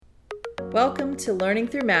Welcome to Learning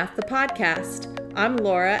Through Math, the podcast. I'm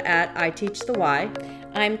Laura at I Teach the Why.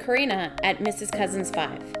 I'm Karina at Mrs. Cousins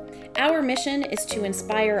 5. Our mission is to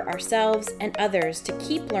inspire ourselves and others to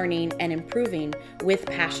keep learning and improving with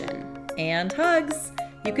passion. And hugs!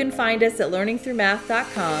 You can find us at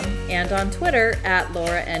learningthroughmath.com and on Twitter at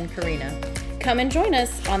Laura and Karina. Come and join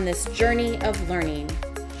us on this journey of learning.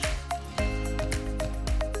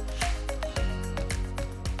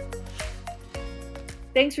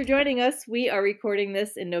 Thanks for joining us. We are recording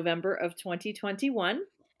this in November of 2021.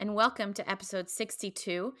 And welcome to episode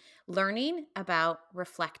 62, Learning About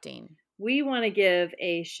Reflecting. We want to give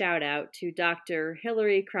a shout out to Dr.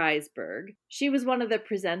 Hillary Kreisberg. She was one of the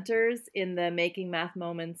presenters in the Making Math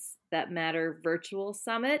Moments That Matter virtual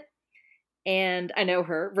summit. And I know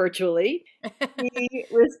her virtually. She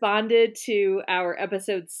responded to our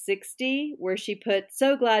episode 60, where she put,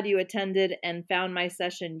 "So glad you attended and found my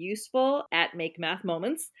session useful at Make Math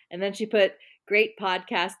Moments." And then she put, "Great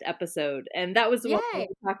podcast episode." And that was the one we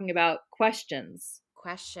were talking about questions.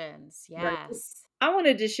 Questions, yes. Right. I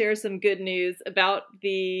wanted to share some good news about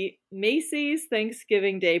the Macy's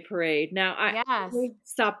Thanksgiving Day Parade. Now, I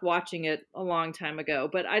stopped watching it a long time ago,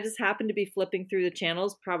 but I just happened to be flipping through the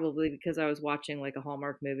channels, probably because I was watching like a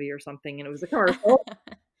Hallmark movie or something, and it was a commercial.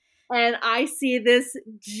 And I see this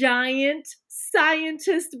giant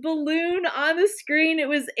scientist balloon on the screen. It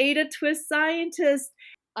was Ada Twist Scientist.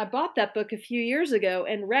 I bought that book a few years ago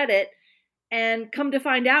and read it, and come to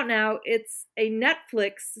find out now, it's a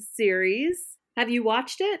Netflix series. Have you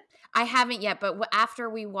watched it? I haven't yet, but after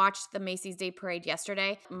we watched the Macy's Day Parade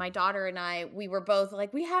yesterday, my daughter and I, we were both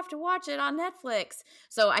like, we have to watch it on Netflix.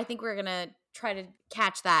 So I think we're going to try to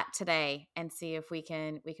catch that today and see if we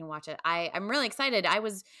can watch it. I'm really excited. I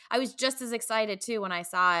was just as excited too when I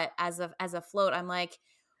saw it as a float. I'm like,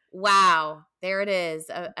 wow, there it is,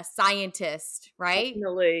 a scientist, right?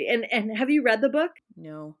 Definitely. And have you read the book?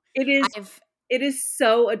 No. It is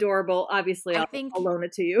so adorable. Obviously, I'll loan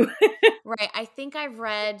it to you. Right. I think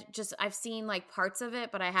I've seen like parts of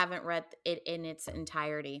it, but I haven't read it in its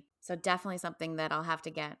entirety. So definitely something that I'll have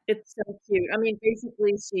to get. It's so cute. I mean,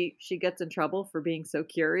 basically she gets in trouble for being so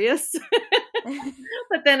curious.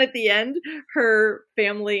 But then at the end, her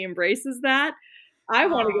family embraces that. I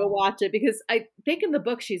want to go watch it because I think in the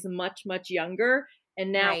book she's much, much younger.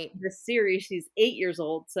 And now in this series, she's 8 years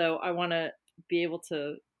old. So I want to be able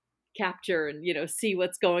to capture and, see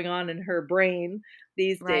what's going on in her brain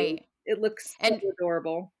these days. It looks so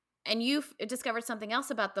adorable. And you've discovered something else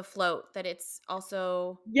about the float, that it's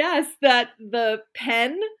also... Yes, that the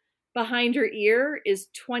pen behind her ear is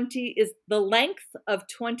the length of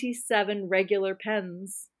 27 regular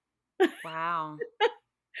pens. Wow.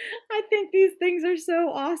 I think these things are so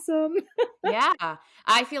awesome. Yeah.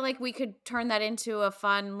 I feel like we could turn that into a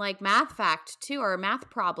fun like math fact too, or a math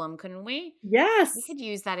problem, couldn't we? Yes. We could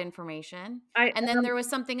use that information. And then there was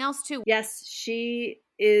something else too. Yes,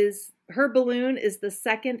 her balloon is the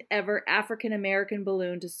second ever African American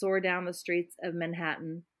balloon to soar down the streets of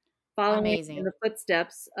Manhattan, following in the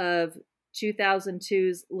footsteps of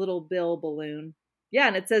 2002's Little Bill balloon. Yeah,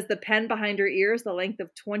 and it says the pen behind her ear is the length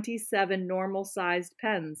of 27 normal-sized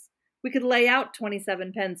pens. We could lay out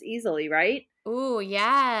 27 pens easily, right? Ooh,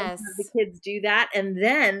 yes. And have the kids do that and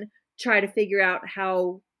then try to figure out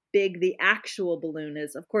how big the actual balloon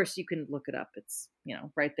is. Of course, you can look it up. It's,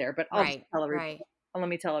 right there. But I'll just tell everyone. Let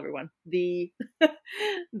me tell everyone. The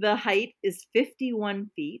height is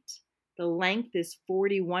 51 feet. The length is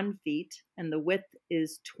 41 feet. And the width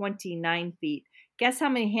is 29 feet. Guess how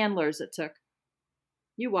many handlers it took?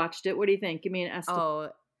 You watched it. What do you think? Give me an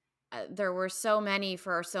estimate. There were so many,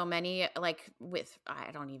 like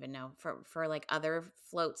I don't even know, for like other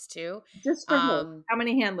floats too. Just for her. How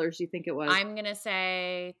many handlers do you think it was? I'm going to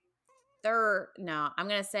say I'm going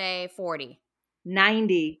to say 40.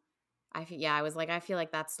 90. I was like, I feel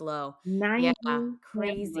like that's low. 90 Yeah,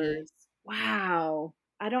 crazy. Handlers. Wow.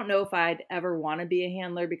 I don't know if I'd ever want to be a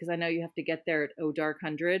handler because I know you have to get there at dark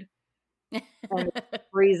 100. And it's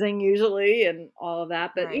freezing usually and all of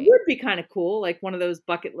that, but it would be kind of cool, like one of those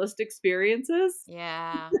bucket list experiences.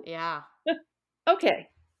 Yeah. Okay,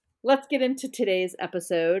 let's get into today's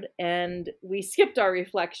episode. And we skipped our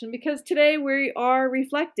reflection because today we are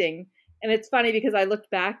reflecting. And it's funny because I looked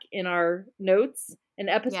back in our notes in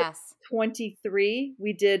episode 23,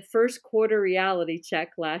 we did first quarter reality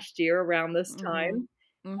check last year around this time.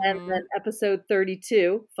 Mm-hmm. And then episode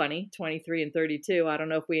 32, funny, 23 and 32, I don't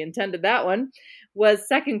know if we intended that one, was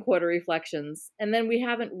second quarter reflections. And then we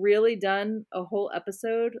haven't really done a whole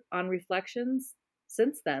episode on reflections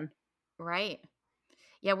since then. Right.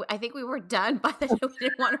 Yeah, I think we were done by the time we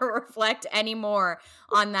didn't want to reflect anymore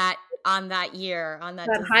on that on that year, on that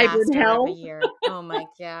hybrid disaster hell of a year. Oh my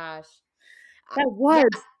gosh. that was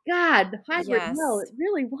God hybrid hell. Yes. It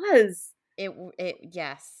really was.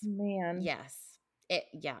 Yes. Man. Yes.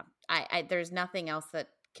 I there's nothing else that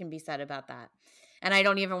can be said about that. And I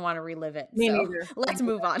don't even want to relive it. Me So neither. let's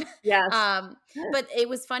move on. Yes. But it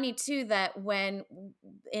was funny too that when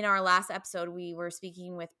in our last episode we were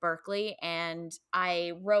speaking with Berkeley, and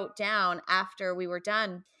I wrote down after we were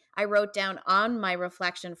done, I wrote down on my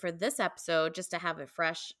reflection for this episode just to have it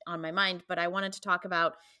fresh on my mind, but I wanted to talk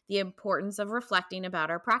about the importance of reflecting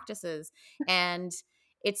about our practices. And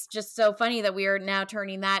it's just so funny that we are now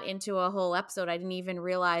turning that into a whole episode. I didn't even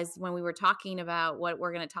realize when we were talking about what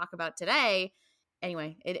we're going to talk about today.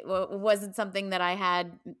 Anyway, it wasn't something that I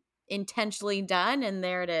had intentionally done, and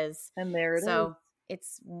there it is. And there it is. So it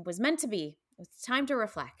was meant to be. It's time to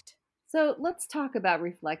reflect. So let's talk about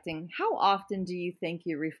reflecting. How often do you think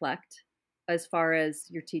you reflect as far as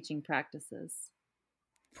your teaching practices?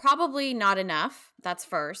 Probably not enough. That's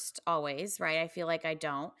first, always, right? I feel like I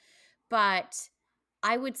don't. But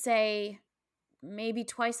I would say maybe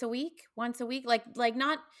twice a week, once a week. Like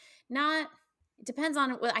not it depends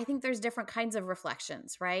on, I think there's different kinds of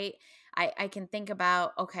reflections, right? I can think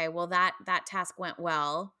about, okay, well that task went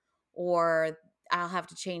well, or I'll have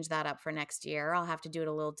to change that up for next year. I'll have to do it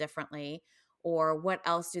a little differently. Or what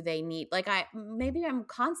else do they need? Like maybe I'm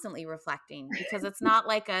constantly reflecting, because it's not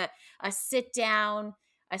like a sit down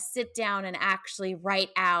and actually write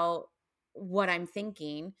out what I'm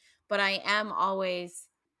thinking, but I am always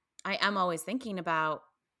thinking about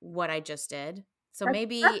what I just did. So That's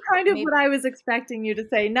maybe kind of what I was expecting you to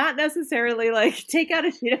say. Not necessarily like take out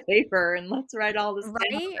a sheet of paper and let's write all this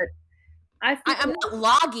right? down. But I'm not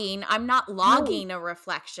logging. I'm not logging a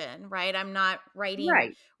reflection, right? I'm not writing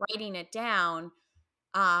it down.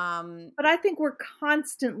 But I think we're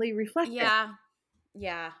constantly reflecting.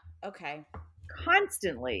 Yeah. Okay.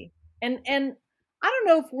 Constantly. And I don't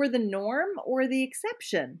know if we're the norm or the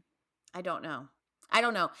exception. I don't know.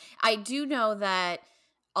 I do know that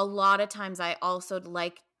a lot of times I also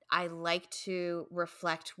like to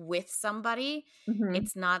reflect with somebody. Mm-hmm.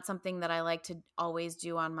 It's not something that I like to always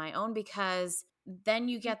do on my own, because then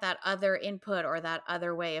you get that other input or that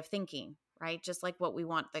other way of thinking, right? Just like what we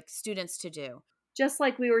want the students to do. Just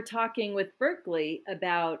like we were talking with Berkeley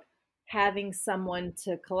about having someone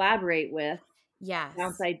to collaborate with, yes,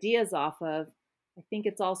 bounce ideas off of, I think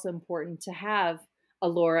it's also important to have a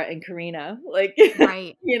Laura and Karina, like,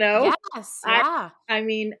 right. Yes, yeah. I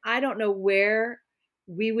mean, I don't know where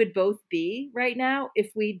we would both be right now if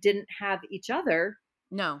we didn't have each other.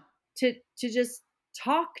 No, to just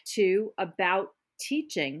talk to about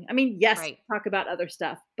teaching. I mean, yes, right. talk about other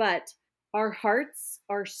stuff, but our hearts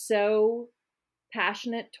are so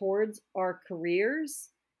passionate towards our careers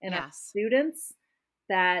and our students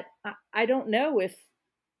that I don't know if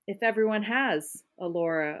everyone has a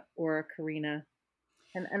Laura or a Karina,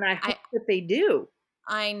 and I hope that they do.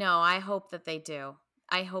 I know. I hope that they do.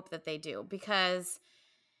 Because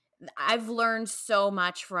I've learned so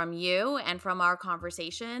much from you and from our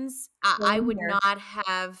conversations. I would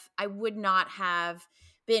not have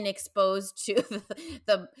been exposed to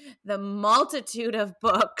the multitude of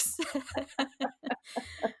books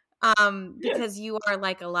because you are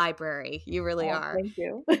like a library. You really are. Thank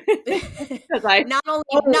you. not only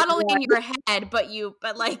in your head, but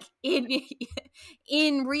like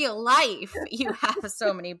in real life, you have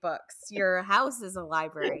so many books. Your house is a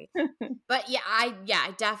library. But I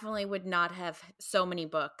definitely would not have so many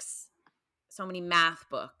books, so many math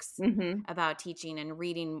books about teaching, and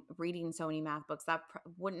reading so many math books. That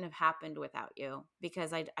wouldn't have happened without you,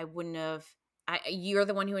 because I wouldn't have. You're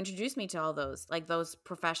the one who introduced me to all those, like those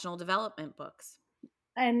professional development books.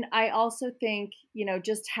 And I also think,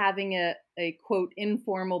 just having a quote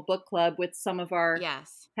informal book club with some of our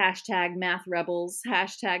hashtag math rebels,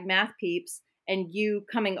 hashtag math peeps, and you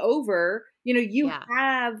coming over, you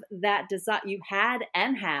have that desire, you had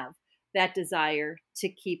and have that desire to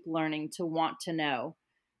keep learning, to want to know.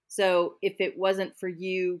 So if it wasn't for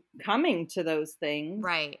you coming to those things,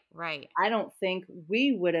 right. I don't think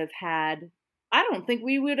we would have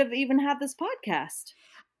even had this podcast.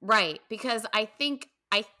 Right. Because I think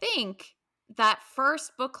that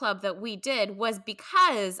first book club that we did was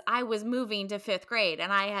because I was moving to 5th grade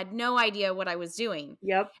and I had no idea what I was doing.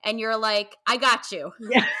 Yep. And you're like, I got you.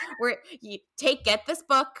 Yeah. Get this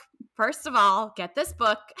book. First of all, get this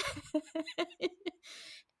book.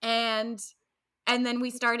 and then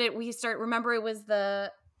remember, it was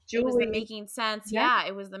the Making Sense. Yeah,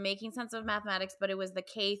 it was the Making Sense of Mathematics, but it was the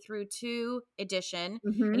K through 2 edition.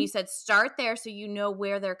 And you said start there so you know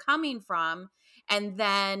where they're coming from, and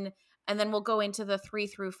then and then we'll go into the 3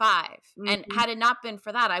 through 5. Mm-hmm. And had it not been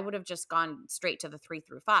for that, I would have just gone straight to the 3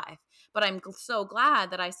 through 5. But I'm so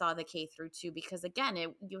glad that I saw the K through 2 because again,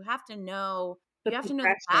 you have to know the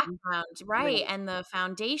background, right? And the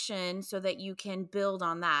foundation so that you can build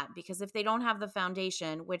on that. Because if they don't have the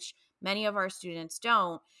foundation, which many of our students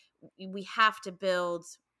don't, we have to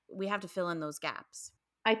fill in those gaps.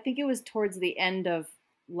 I think it was towards the end of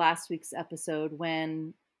last week's episode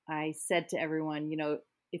when I said to everyone,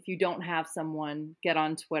 if you don't have someone, get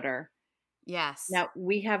on Twitter. Yes. Now,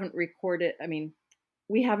 we haven't released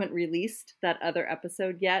that other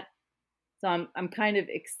episode yet. So I'm kind of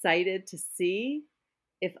excited to see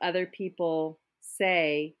if other people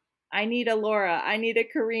say, I need a Laura, I need a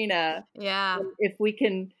Karina. Yeah. If we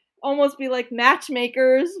can almost be like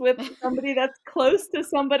matchmakers with somebody that's close to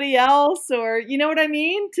somebody else, or you know what I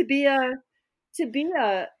mean? To be a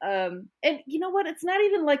and you know what? It's not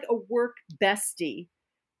even like a work bestie,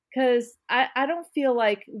 because I don't feel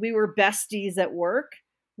like we were besties at work.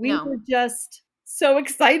 We were just so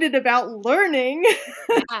excited about learning.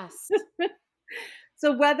 Yes.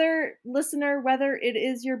 So whether it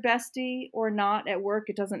is your bestie or not at work,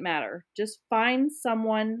 it doesn't matter. Just find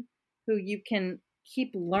someone who you can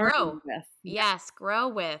keep learning with. Yes, grow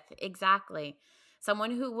with. Exactly.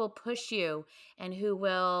 Someone who will push you and who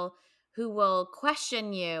will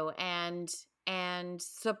question you and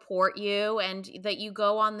support you, and that you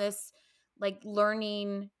go on this like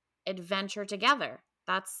learning adventure together.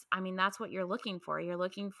 That's what you're looking for. You're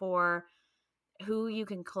looking for who you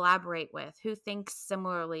can collaborate with, who thinks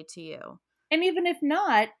similarly to you. And even if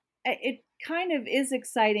not, it kind of is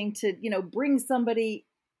exciting to, bring somebody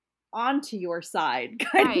onto your side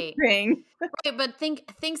kind of thing. Right, but think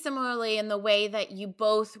similarly in the way that you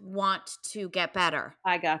both want to get better.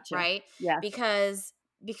 I gotcha. Right? Yeah. Because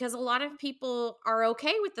a lot of people are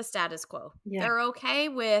okay with the status quo. Yeah. They're okay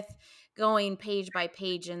with going page by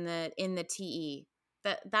page in the TE.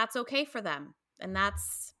 That's okay for them. And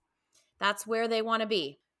that's where they want to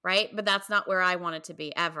be, right? But that's not where I want it to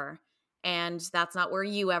be ever. And that's not where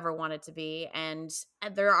you ever want it to be. And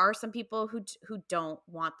there are some people who don't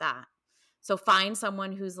want that. So find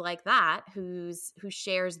someone who's like that, who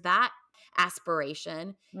shares that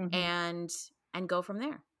aspiration, and go from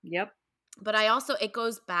there. Yep. But it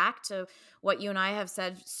goes back to what you and I have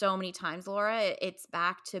said so many times, Laura. It's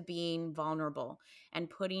back to being vulnerable and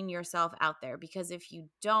putting yourself out there, because if you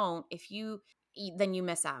don't, then you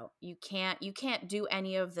miss out. You can't do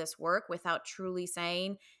any of this work without truly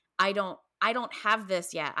saying, I don't have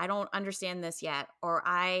this yet. I don't understand this yet. Or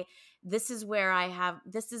this is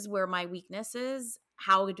where my weakness is.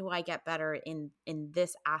 How do I get better in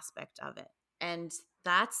this aspect of it? And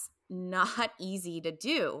that's not easy to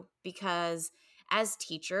do, because as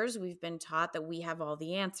teachers, we've been taught that we have all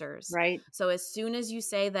the answers. Right. So as soon as you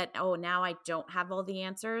say that, oh, now I don't have all the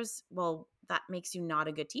answers, well, that makes you not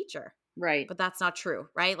a good teacher. Right. But that's not true,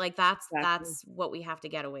 right? Like that's what we have to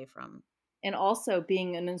get away from. And also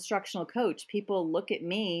being an instructional coach, people look at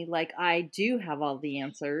me like I do have all the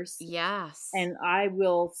answers. Yes. And I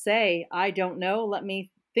will say, I don't know. Let me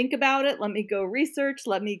think about it. Let me go research.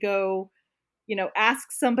 Let me go,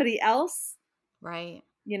 ask somebody else. Right.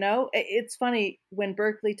 It's funny when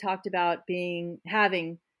Berkeley talked about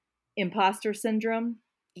having imposter syndrome.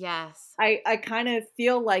 Yes. I kind of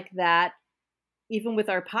feel like that even with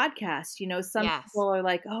our podcast. Some people are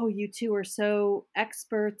like, oh, you two are so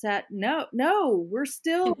experts at no, we're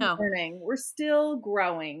still learning. We're still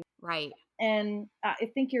growing. Right. And I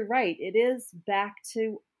think you're right. It is back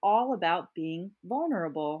to all about being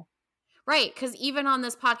vulnerable. Right. Because even on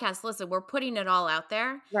this podcast, listen, we're putting it all out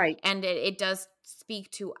there. Right. And it does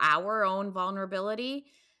speak to our own vulnerability,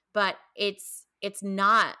 but it's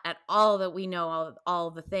not at all that we know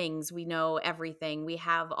all the things. We know everything. We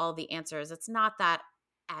have all the answers. It's not that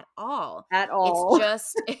at all. At all.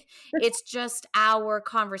 It's just our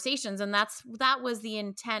conversations. And that was the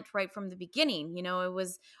intent right from the beginning. It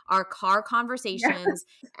was our car conversations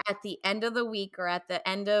at the end of the week or at the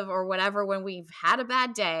end of or whatever, when we've had a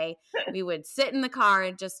bad day, we would sit in the car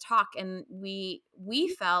and just talk. And we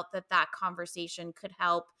felt that conversation could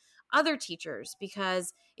help other teachers,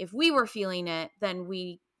 because if we were feeling it, then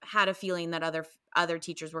we had a feeling that other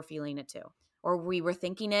teachers were feeling it too. Or we were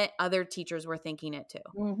thinking it, other teachers were thinking it too.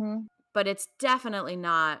 Mm-hmm. But it's definitely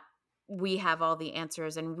not we have all the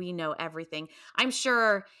answers and we know everything. I'm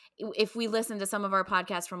sure if we listen to some of our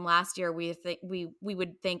podcasts from last year, we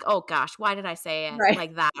would think, oh gosh, why did I say it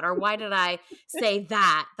like that? Or why did I say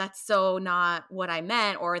that? That's so not what I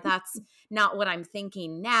meant, or that's not what I'm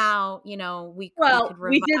thinking now. You know, we could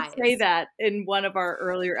revise. We did say that in one of our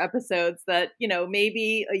earlier episodes that, you know,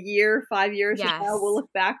 maybe a year, 5 years from now, we'll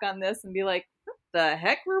look back on this and be like, what the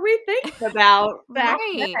heck were we thinking about back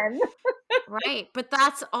then? Right. But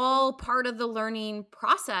that's all part of the learning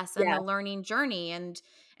process and the learning journey. And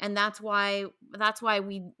that's why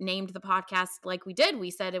we named the podcast like we did.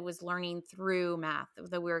 We said it was learning through math,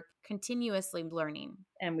 that we're continuously learning.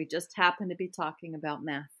 And we just happen to be talking about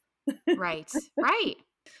math. Right.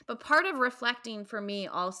 But part of reflecting for me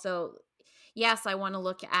also, yes, I want to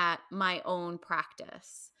look at my own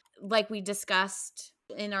practice. Like we discussed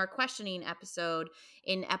in our questioning episode,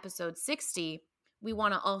 in episode 60, we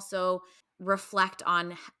want to also reflect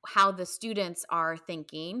on how the students are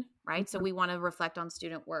thinking, right? So we want to reflect on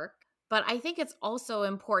student work. But I think it's also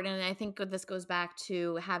important, and I think this goes back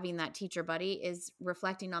to having that teacher buddy, is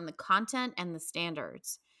reflecting on the content and the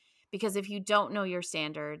standards. Because if you don't know your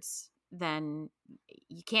standards, then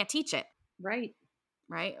you can't teach it. Right.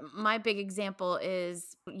 My big example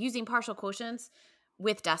is using partial quotients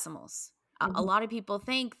with decimals. A lot of people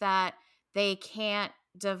think that they can't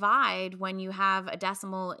divide when you have a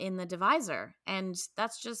decimal in the divisor, and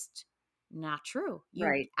that's just not true.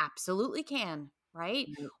 You absolutely can, right?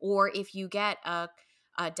 Or if you get a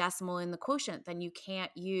decimal in the quotient, then you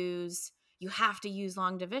have to use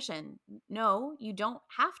long division. No, you don't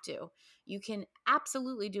have to. You can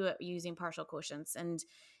absolutely do it using partial quotients, and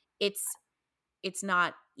it's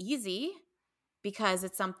not easy because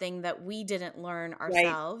it's something that we didn't learn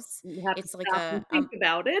ourselves. You have it's to like think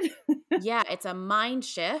about it. Yeah, it's a mind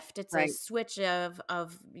shift. It's a switch of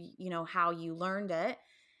how you learned it.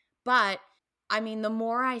 But I mean, the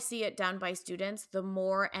more I see it done by students, the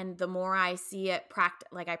more I see it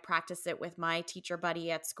I practice it with my teacher buddy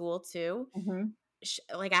at school too.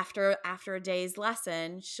 Like after a day's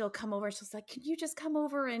lesson, she'll come over. She's like, "Can you just come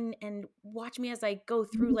over and watch me as I go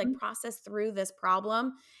through, like process through this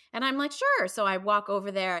problem?" And I'm like, "Sure." So I walk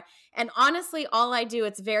over there, and honestly, all I do,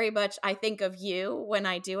 it's very much I think of you when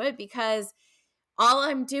I do it, because all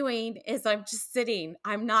I'm doing is I'm just sitting.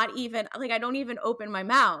 I'm not even I don't even open my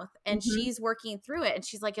mouth, and she's working through it, and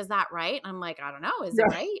she's like, "Is that right?" I'm like, "I don't know. Is it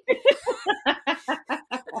right?"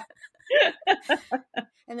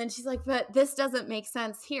 And then she's like, "But this doesn't make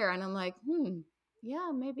sense here." And I'm like,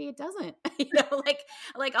 yeah, maybe it doesn't.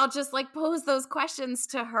 Like I'll just pose those questions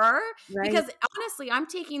to her, because honestly, I'm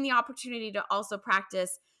taking the opportunity to also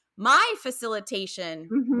practice my facilitation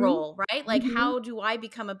role, right? Like, how do I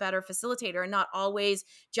become a better facilitator and not always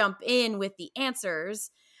jump in with the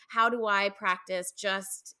answers? How do I practice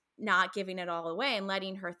just not giving it all away and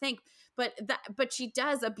letting her think? But she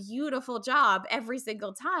does a beautiful job every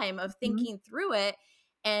single time of thinking through it.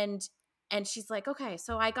 And she's like, "Okay,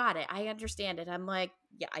 so I got it. I understand it." I'm like,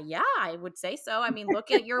 yeah, I would say so. I mean,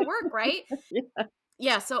 look at your work, right?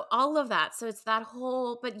 Yeah, so all of that. So it's that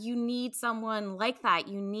whole, but you need someone like that.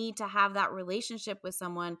 You need to have that relationship with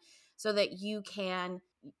someone so that you can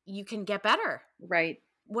get better. Right.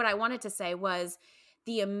 What I wanted to say was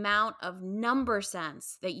the amount of number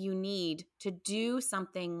sense that you need to do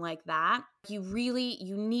something like that. You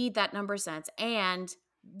need that number sense. And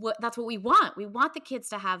that's what we want. We want the kids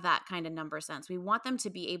to have that kind of number sense. We want them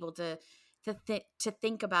to be able to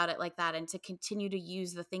think about it like that and to continue to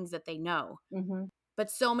use the things that they know. But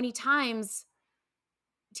so many times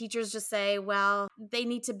teachers just say, well, they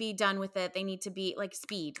need to be done with it. They need to be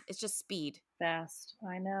speed. It's just speed. Fast.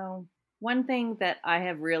 I know. One thing that I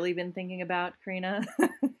have really been thinking about, Karina,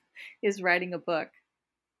 is writing a book.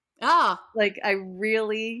 Oh. I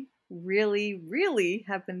really, really, really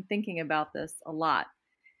have been thinking about this a lot.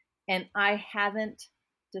 And I haven't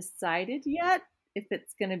decided yet if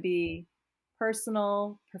it's going to be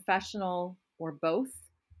personal, professional, or both.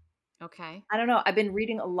 Okay. I don't know. I've been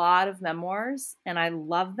reading a lot of memoirs and I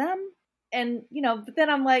love them. And, but then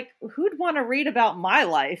I'm like, who'd want to read about my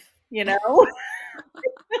life, I'm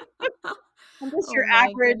just your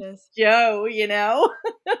average Joe,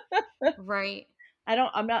 Right.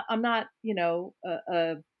 I'm not,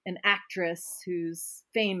 an actress who's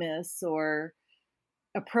famous or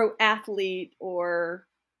a pro athlete, or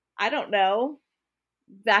I don't know,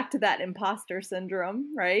 back to that imposter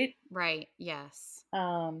syndrome, right? Right. Yes.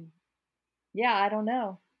 Yeah, I don't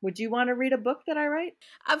know. Would you want to read a book that I write?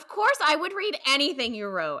 Of course, I would read anything you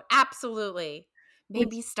wrote. Absolutely.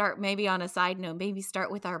 Maybe on a side note, maybe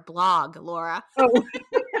start with our blog, Laura. Oh.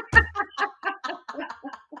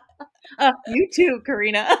 You too,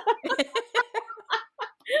 Karina. I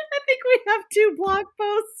think we have 2 blog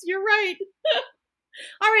posts. You're right.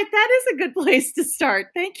 All right, that is a good place to start.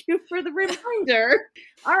 Thank you for the reminder.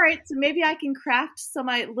 All right, so maybe I can craft some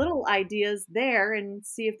little ideas there and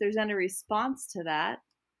see if there's any response to that.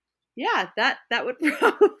 Yeah, that would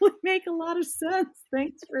probably make a lot of sense.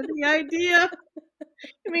 Thanks for the idea.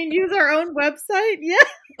 I mean, use our own website? Yeah.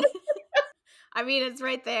 I mean, it's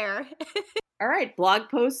right there. All right, blog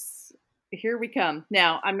posts, here we come.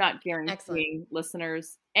 Now, I'm not guaranteeing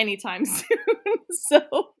listeners anytime soon,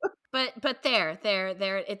 so... But there,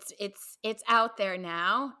 it's out there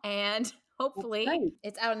now, and hopefully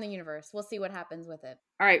it's out in the universe. We'll see what happens with it.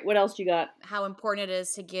 All right, what else you got? How important it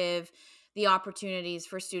is to give the opportunities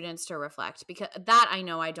for students to reflect, because that I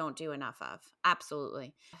know I don't do enough of.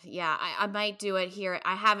 Absolutely. Yeah, I might do it here.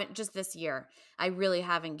 I haven't just this year. I really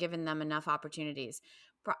haven't given them enough opportunities.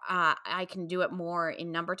 I can do it more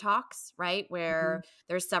in number talks, right? Where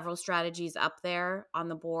there's several strategies up there on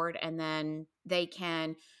the board, and then they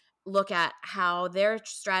can look at how their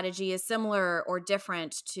strategy is similar or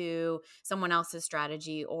different to someone else's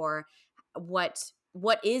strategy, or what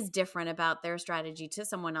is different about their strategy to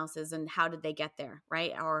someone else's, and how did they get there,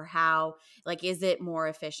 right? Or how, like, is it more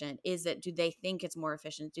efficient? Do they think it's more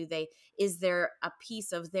efficient? Is there a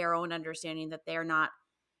piece of their own understanding that they're not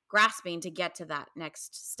grasping to get to that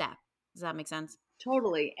next step? Does that make sense?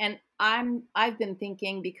 Totally. And I've been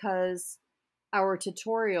thinking, because our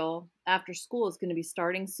tutorial after school is going to be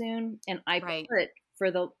starting soon, and I put for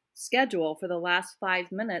the schedule for the last 5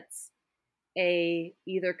 minutes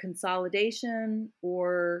either consolidation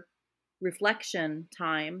or reflection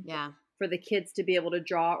time for the kids to be able to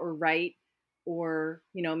draw or write or,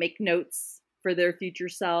 make notes for their future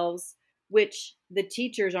selves, which the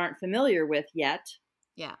teachers aren't familiar with yet.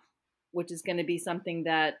 Yeah. Which is going to be something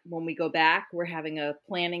that when we go back, we're having a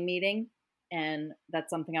planning meeting, and that's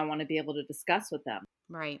something I want to be able to discuss with them.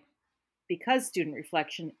 Right. Because student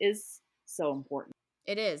reflection is so important.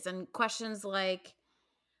 It is. And questions like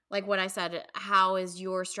what I said, how is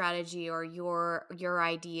your strategy or your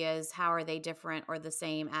ideas, how are they different or the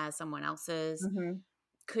same as someone else's? Mm-hmm.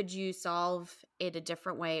 Could you solve it a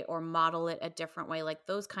different way or model it a different way? Like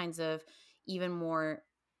those kinds of even more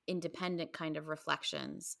independent kind of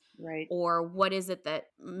reflections. Right. Or what is it that,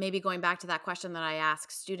 maybe going back to that question that I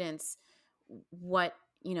ask students, what,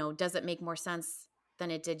 does it make more sense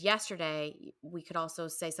than it did yesterday? We could also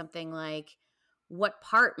say something like, what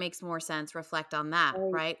part makes more sense? Reflect on that,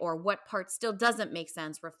 right? Or what part still doesn't make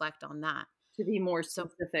sense? Reflect on that. To be more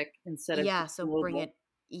specific instead of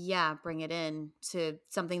bring it in to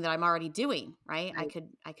something that I'm already doing, right?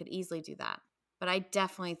 I could easily do that. But I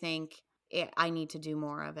definitely think I need to do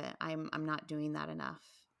more of it. I'm not doing that enough.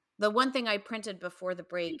 The one thing I printed before the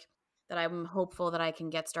break that I'm hopeful that I can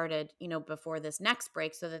get started, before this next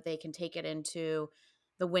break, so that they can take it into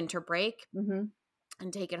the winter break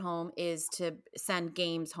and take it home, is to send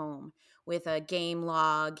games home with a game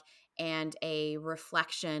log and a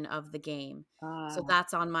reflection of the game. So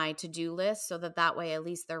that's on my to-do list, so that way at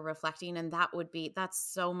least they're reflecting, and that's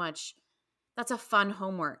a fun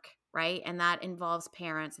homework, right? And that involves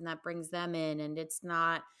parents, and that brings them in, and it's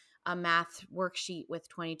not a math worksheet with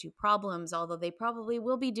 22 problems, although they probably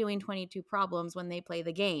will be doing 22 problems when they play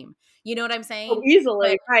the game. You know what I'm saying? Oh,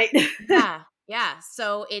 easily, right. Yeah.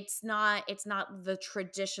 So it's not the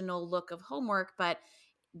traditional look of homework, but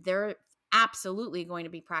they're absolutely going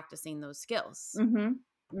to be practicing those skills.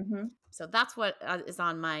 So that's what is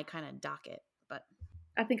on my kind of docket. But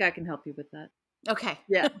I think I can help you with that. Okay.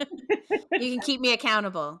 Yeah. You can keep me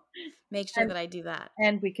accountable. Make sure that I do that.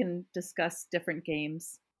 And we can discuss different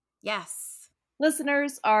games. Yes.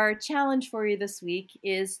 Listeners, our challenge for you this week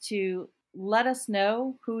is to let us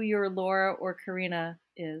know who your Laura or Karina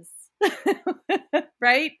is.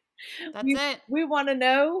 Right? That's it. We want to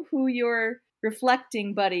know who your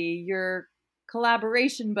reflecting buddy, your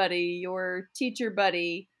collaboration buddy, your teacher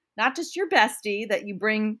buddy, not just your bestie that you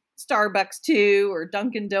bring Starbucks to or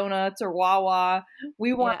Dunkin' Donuts or Wawa.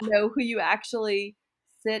 We want to know who you actually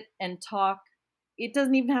sit and talk. It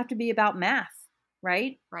doesn't even have to be about math,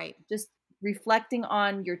 right? Right. Just reflecting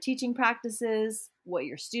on your teaching practices, what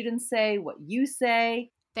your students say, what you say.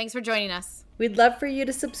 Thanks for joining us. We'd love for you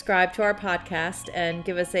to subscribe to our podcast and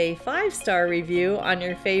give us a 5-star review on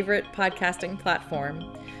your favorite podcasting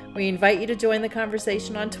platform. We invite you to join the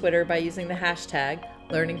conversation on Twitter by using the hashtag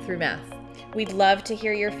 #LearningThroughMath. We'd love to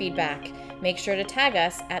hear your feedback. Make sure to tag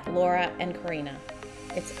us at Laura and Karina.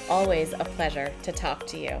 It's always a pleasure to talk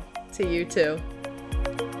to you. To you too.